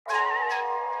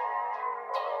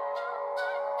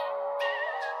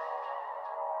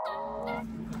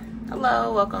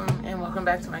Hello, welcome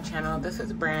back to my channel. This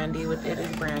is Brandy with It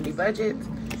Is Brandy Budgets,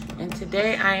 and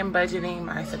today I am budgeting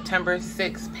my September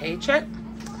 6th paycheck.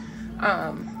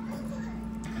 I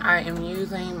am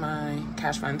using my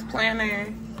cash funds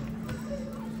planner,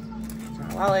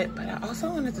 my wallet, but I also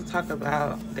wanted to talk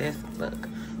about this book.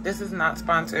 This is not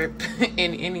sponsored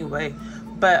in any way,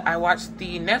 but I watched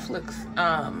the Netflix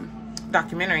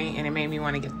documentary and it made me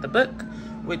want to get the book,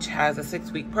 which has a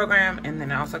 6-week program, and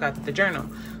then I also got the journal.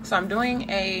 So I'm doing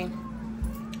a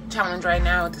challenge right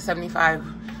now. It's a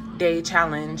 75-day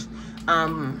challenge,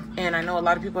 and I know a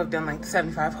lot of people have done like the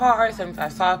 75 hard,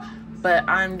 75 soft, but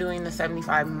I'm doing the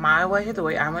 75 my way, the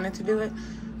way I wanted to do it.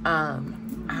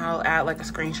 I'll add like a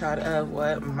screenshot of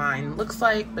what mine looks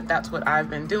like, but that's what I've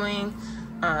been doing.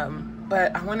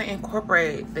 But I want to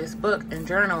incorporate this book and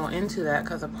journal into that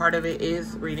because a part of it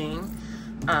is reading.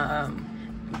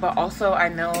 But also I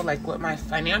know like what my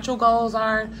financial goals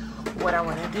are, what I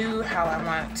want to do, how I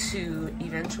want to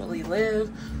eventually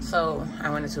live. So I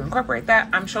wanted to incorporate that.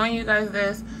 I'm showing you guys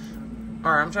this,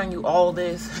 or I'm showing you all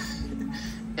this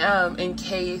in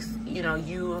case, you know,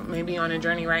 you may be on a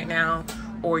journey right now,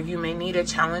 or you may need a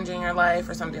challenge in your life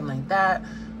or something like that.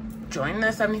 Join the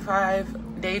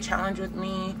 75-day challenge with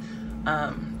me.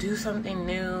 Do something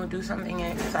new, do something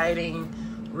exciting,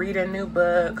 read a new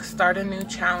book, start a new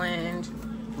challenge.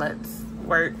 Let's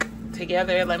work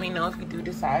together. Let me know if you do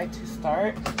decide to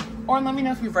start, or let me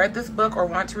know if you've read this book or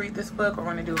want to read this book or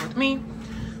want to do it with me.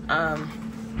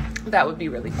 That would be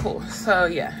really cool. So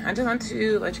yeah, I just want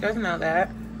to let you guys know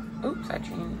that. Oops, I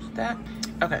changed that.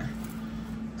 Okay,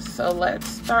 so let's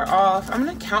start off. I'm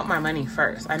gonna count my money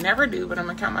first. I never do, but I'm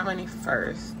gonna count my money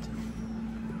first.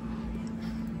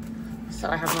 So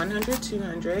I have 100,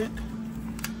 200,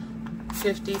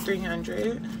 50,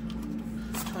 300,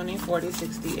 20, 40,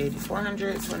 60, 80,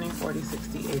 400, 20, 40,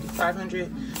 60, 80,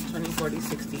 500, 20, 40,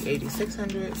 60, 80,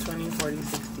 600, 20, 40,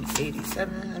 60, 80,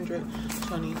 700,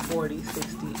 20, 40,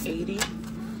 60, 80,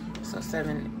 so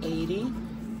 780,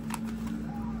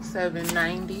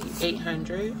 790,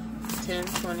 800, 10,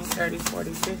 20, 30,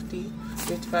 40, 50,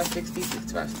 55, 60,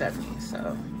 65, 70,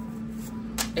 so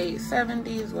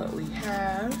 870 is what we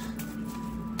have,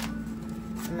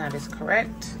 and that is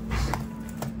correct.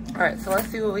 All right, so let's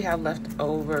see what we have left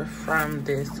over from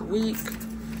this week.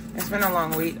 It's been a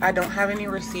long week. I don't have any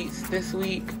receipts this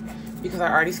week because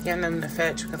I already scanned them to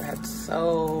Fetch because I had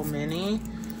so many.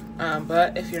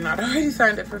 But if you're not already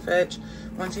signed up for Fetch,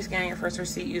 once you scan your first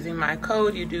receipt using my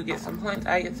code, you do get some points.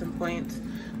 I get some points.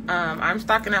 I'm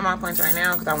stocking up my points right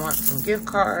now because I want some gift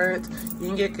cards. You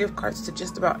can get gift cards to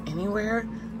just about anywhere.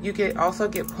 You can also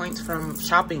get points from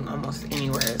shopping almost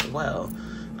anywhere as well.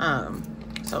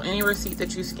 So any receipt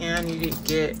that you scan, you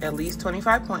get at least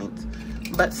 25 points.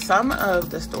 But some of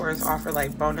the stores offer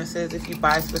like bonuses if you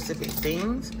buy specific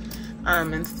things.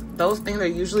 And those things are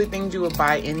usually things you would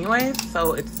buy anyways.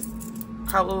 So it's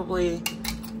probably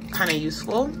kind of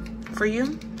useful for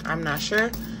you. I'm not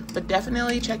sure. But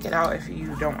definitely check it out if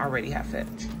you don't already have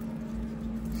Fetch.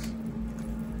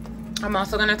 I'm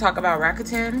also going to talk about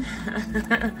Rakuten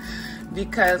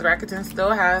because Rakuten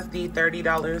still has the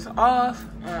 $30 off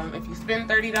if you spend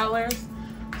 $30.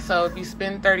 So if you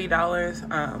spend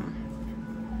 $30,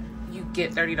 you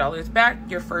get $30 back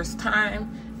your first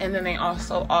time, and then they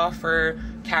also offer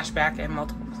cash back in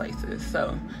multiple places.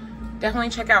 So definitely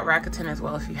check out Rakuten as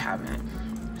well if you haven't.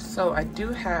 So I do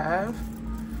have,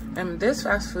 and this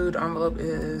fast food envelope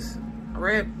is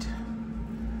ripped,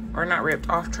 or not ripped,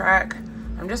 off track.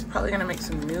 I'm just probably gonna make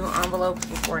some new envelopes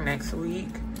before next week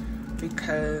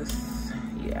because,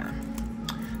 yeah.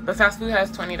 But fast food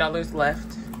has $20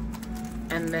 left.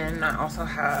 And then I also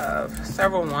have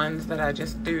several ones that I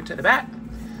just threw to the back.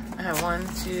 I have 1,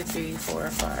 2, 3, 4,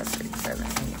 5, 6, 7,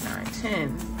 8, 9,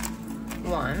 10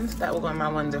 ones. That will go in my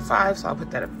 1s and 5s, so I'll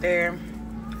put that up there.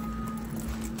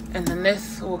 And then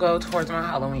this will go towards my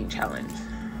Halloween challenge.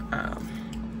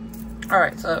 All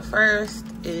right, so at first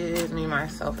is me,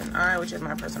 myself, and I, which is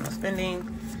my personal spending.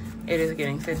 It is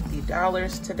getting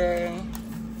 $50 today.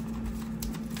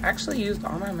 I actually used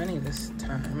all my money this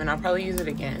time, and I'll probably use it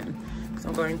again. So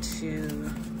I'm going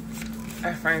to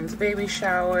a friend's baby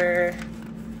shower.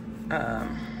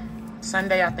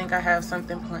 Sunday, I think I have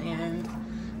something planned.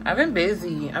 I've been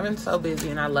busy. I've been so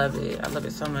busy, and I love it. I love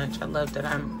it so much. I love that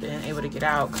I've been able to get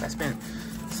out because I spent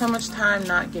so much time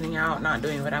not getting out, not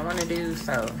doing what I want to do.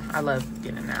 So I love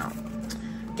getting out.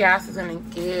 Gas is going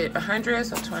to get 100,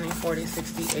 so 20, 40,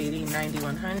 60, 80, 90,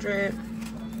 100.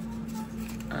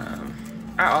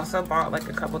 I also bought like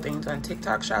a couple things on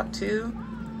TikTok Shop too,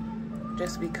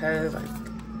 just because like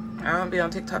I don't be on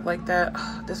TikTok like that.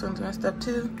 Oh, this one's messed up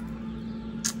too.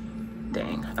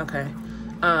 Dang. Okay.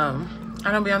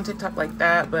 I don't be on TikTok like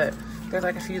that, but there's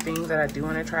like a few things that I do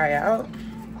want to try out.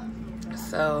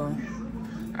 So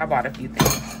I bought a few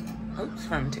things. Oops,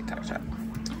 from TikTok shop.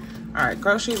 All right,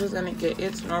 groceries is gonna get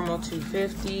its normal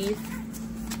 $2.50.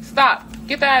 Stop!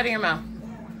 Get that out of your mouth.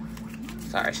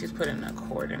 Sorry, she's putting a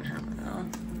cord in her mouth.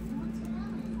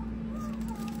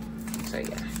 So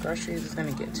yeah, groceries is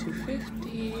gonna get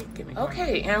 $2.50. Give me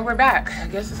okay, and we're back. I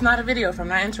guess it's not a video if I'm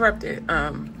not interrupted.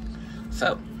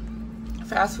 So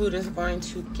fast food is going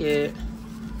to get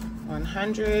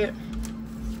 100,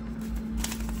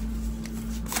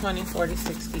 20, 40,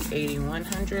 60, 80,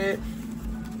 100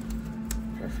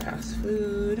 for fast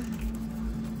food.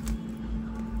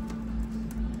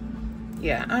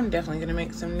 Yeah, I'm definitely gonna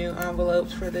make some new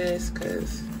envelopes for this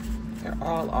because they're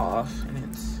all off and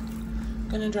it's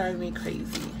gonna drive me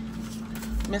crazy.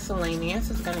 Miscellaneous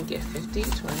is gonna get 50,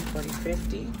 20, 40,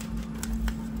 50.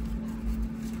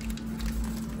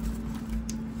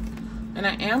 And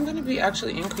I am gonna be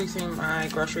actually increasing my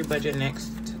grocery budget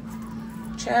next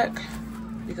check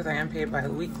because I am paid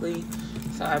bi-weekly.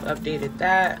 So I've updated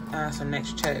that. So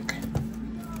next check,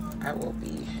 I will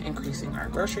be increasing our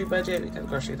grocery budget because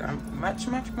groceries are much,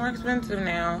 much more expensive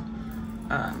now.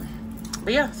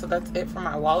 But yeah, so that's it for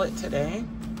my wallet today.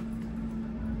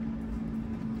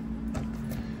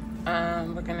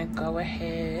 We're gonna go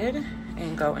ahead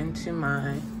and go into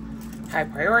my high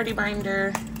priority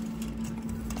binder.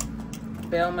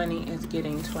 Bail money is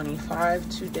getting 25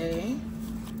 today.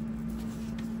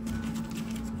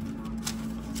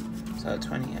 So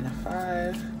 20 and a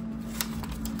 5.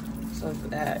 So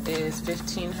that is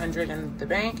 $1,500 in the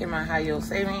bank in my high yield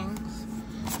savings.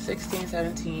 16,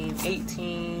 17,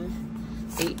 18,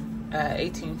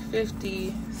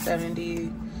 1850,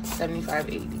 70, 75,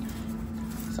 80.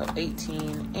 So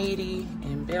 1880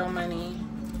 in bail money.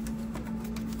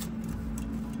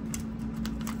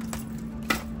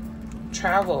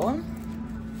 Travel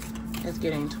is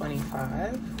getting 25.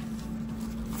 I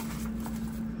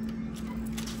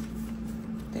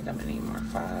think I'm gonna need more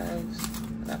 5s.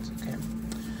 That's okay.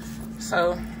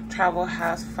 So travel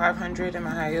has 500 in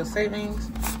my high yield savings.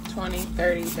 20,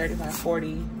 30, 35,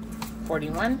 40,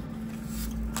 41.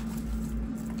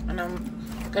 And I'm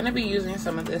gonna be using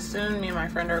some of this soon. Me and my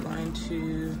friend are going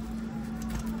to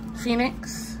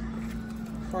Phoenix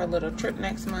for a little trip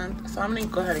next month. So I'm gonna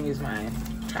go ahead and use my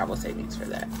travel savings for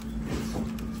that.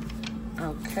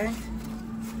 Okay.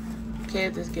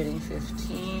 Kids is getting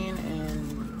 15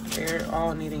 and they're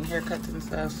all needing haircuts and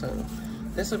stuff. So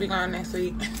this will be gone next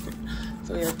week.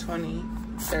 So we have 20,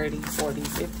 30, 40,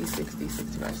 50, 60,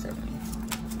 65, 70.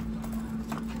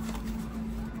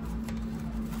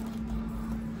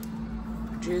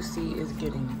 Juicy is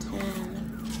getting 10.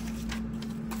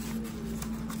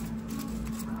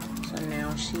 So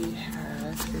now she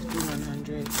has 50,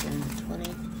 100, 10,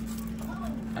 20.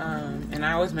 And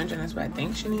I always mention this, but I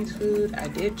think she needs food. I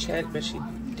did check, but she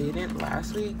didn't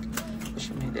last week, but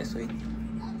she made this week.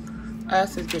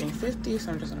 Us is getting 50,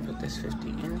 so I'm just gonna put this 50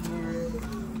 in here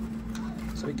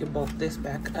so we can bulk this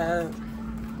back up.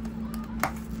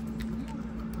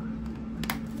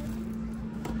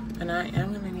 And I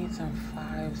am gonna need some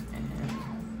 5s and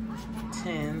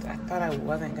 10s. I thought I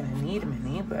wasn't gonna need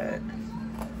many, but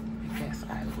I guess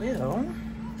I will.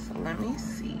 So let me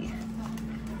see.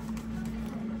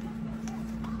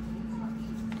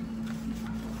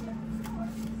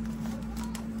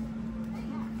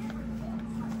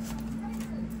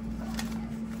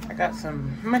 I got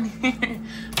some money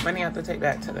I have to take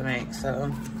back to the bank,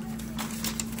 so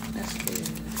let's do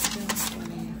 10,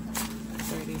 20,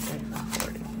 30, 35,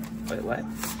 40. Wait, what?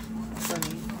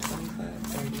 20, 25,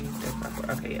 30, 35,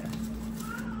 40. Okay, yeah.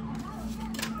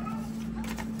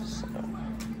 So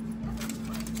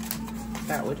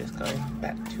that would just go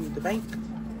back to the bank.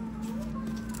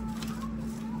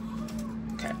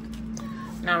 Okay.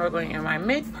 Now we're going in my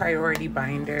mid-priority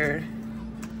binder.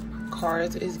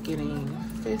 Cards is getting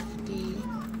 50.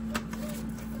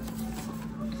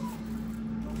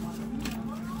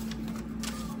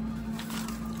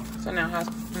 So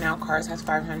now cards has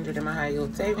 500 in my high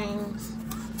yield savings.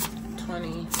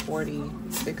 20, 40,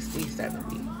 60,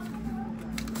 70.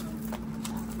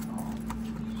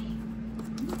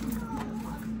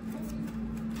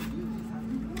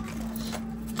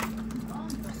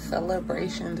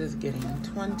 Celebrations is getting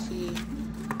 20.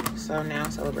 So now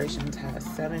Celebrations has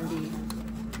 70.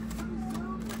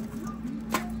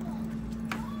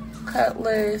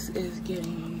 Cutlass is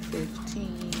getting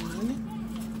 15.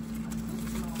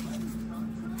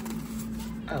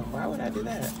 Oh, why would I do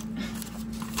that?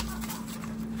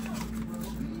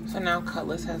 So now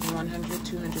Cutlass has 100,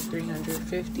 200, 300,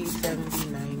 50, 70,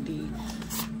 90,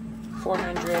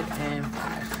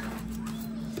 405.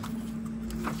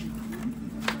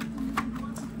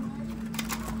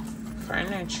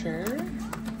 Furniture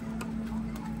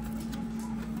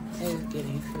is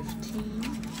getting 15.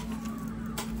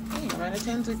 Hey, I'm out of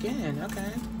 10s again.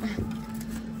 Okay.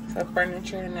 So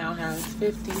furniture now has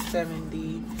 50,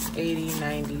 70, 80,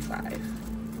 95.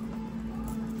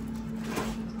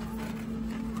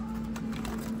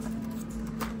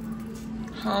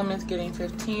 Home is getting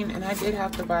 15, and I did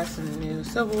have to buy some new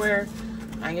silverware.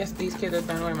 I guess these kids are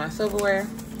throwing away my silverware.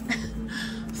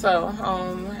 So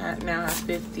home now has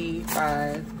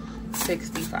 55,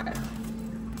 65.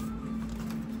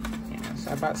 Yeah,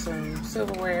 so I bought some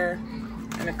silverware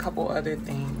and a couple other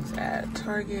things at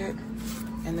Target.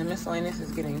 And the miscellaneous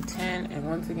is getting 10, and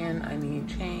once again, I need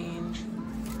change.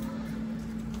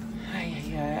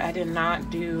 I did not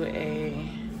do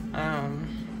a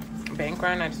bank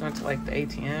run. I just went to like the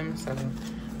ATM, so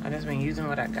I've just been using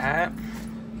what I got.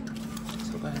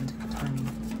 So go ahead and take a 20,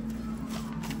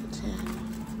 10.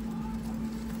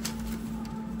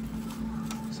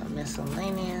 So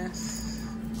miscellaneous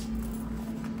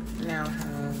now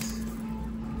has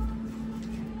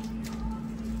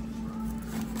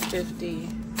 50,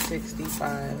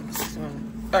 65,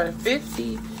 61, or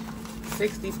 50,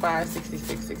 65,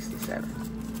 66, 67.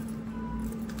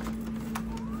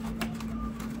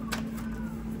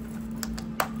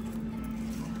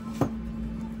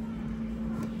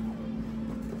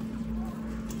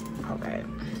 Okay.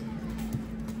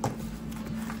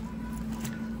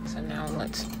 So now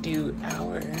let's do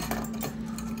our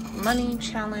money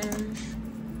challenge.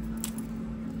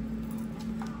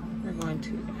 We're going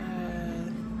to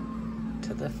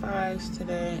to the 5s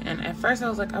today, and at first I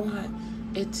was like, I want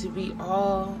it to be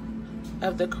all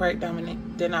of the correct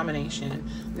denomination.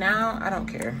 Now I don't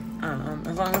care,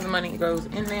 as long as the money goes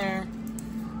in there,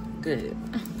 good.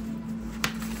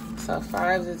 So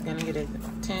 5s is gonna get a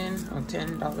 10 or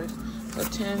 $10. So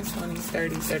 10, 20,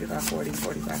 30, 35, 40,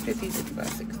 45, 50, 55,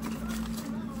 60.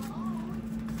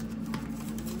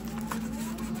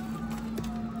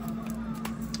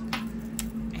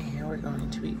 We're going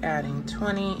to be adding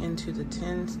 20 into the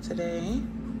 10s today.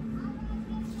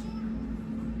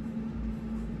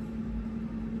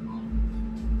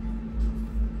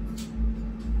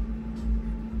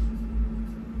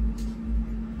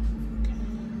 Okay.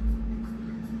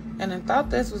 And I thought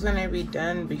this was going to be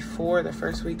done before the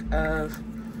first week of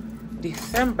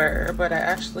December, but I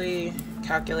actually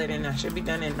calculated and I should be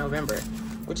done in November,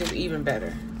 which is even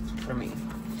better for me.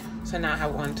 So now I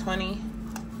have 120.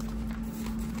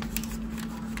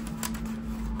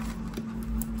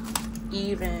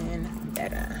 Even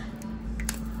better.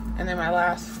 And then my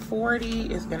last 40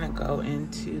 is gonna go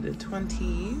into the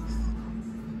 20s.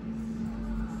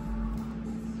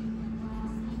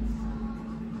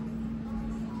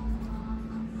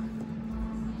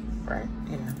 Right?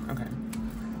 Yeah, okay.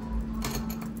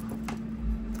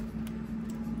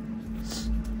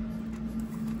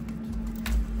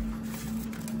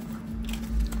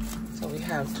 So we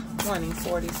have 20,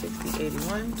 40, 60,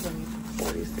 81, 20,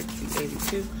 40, 60,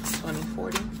 82, 20,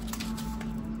 40.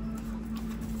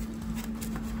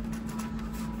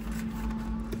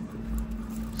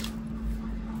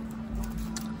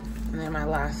 And then my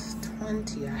last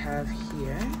 20 I have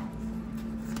here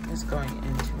is going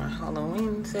into my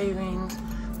Halloween savings,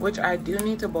 which I do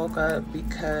need to bulk up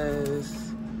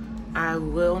because I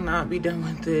will not be done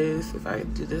with this if I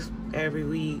do this every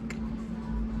week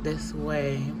this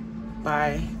way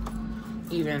by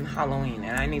even Halloween,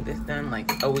 and I need this done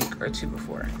like a week or two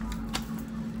before.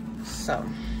 So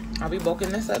I'll be bulking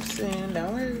this up soon,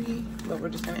 don't worry. But we're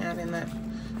just gonna add in that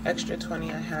extra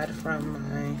 20 I had from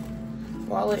my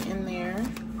wallet in there.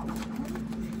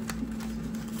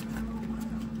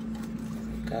 There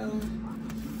we go.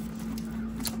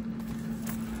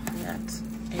 And that's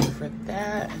it for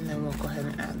that. And then we'll go ahead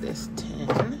and add this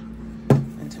 10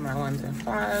 into my 1s and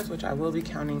 5s, which I will be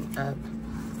counting up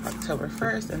October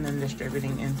 1st and then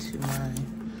distributing into my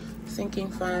sinking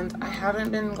funds. I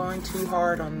haven't been going too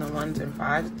hard on the 1s and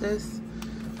 5s this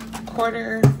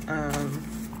quarter.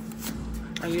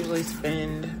 I usually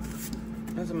spend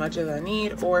as much as I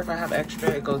need, or if I have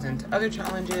extra, it goes into other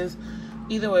challenges.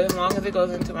 Either way, as long as it goes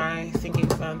into my sinking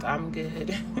funds, I'm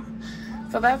good.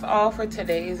 So that's all for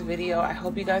today's video. I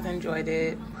hope you guys enjoyed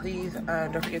it. Please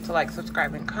don't forget to like,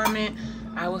 subscribe, and comment.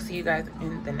 I will see you guys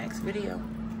in the next video.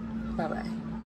 Bye-bye.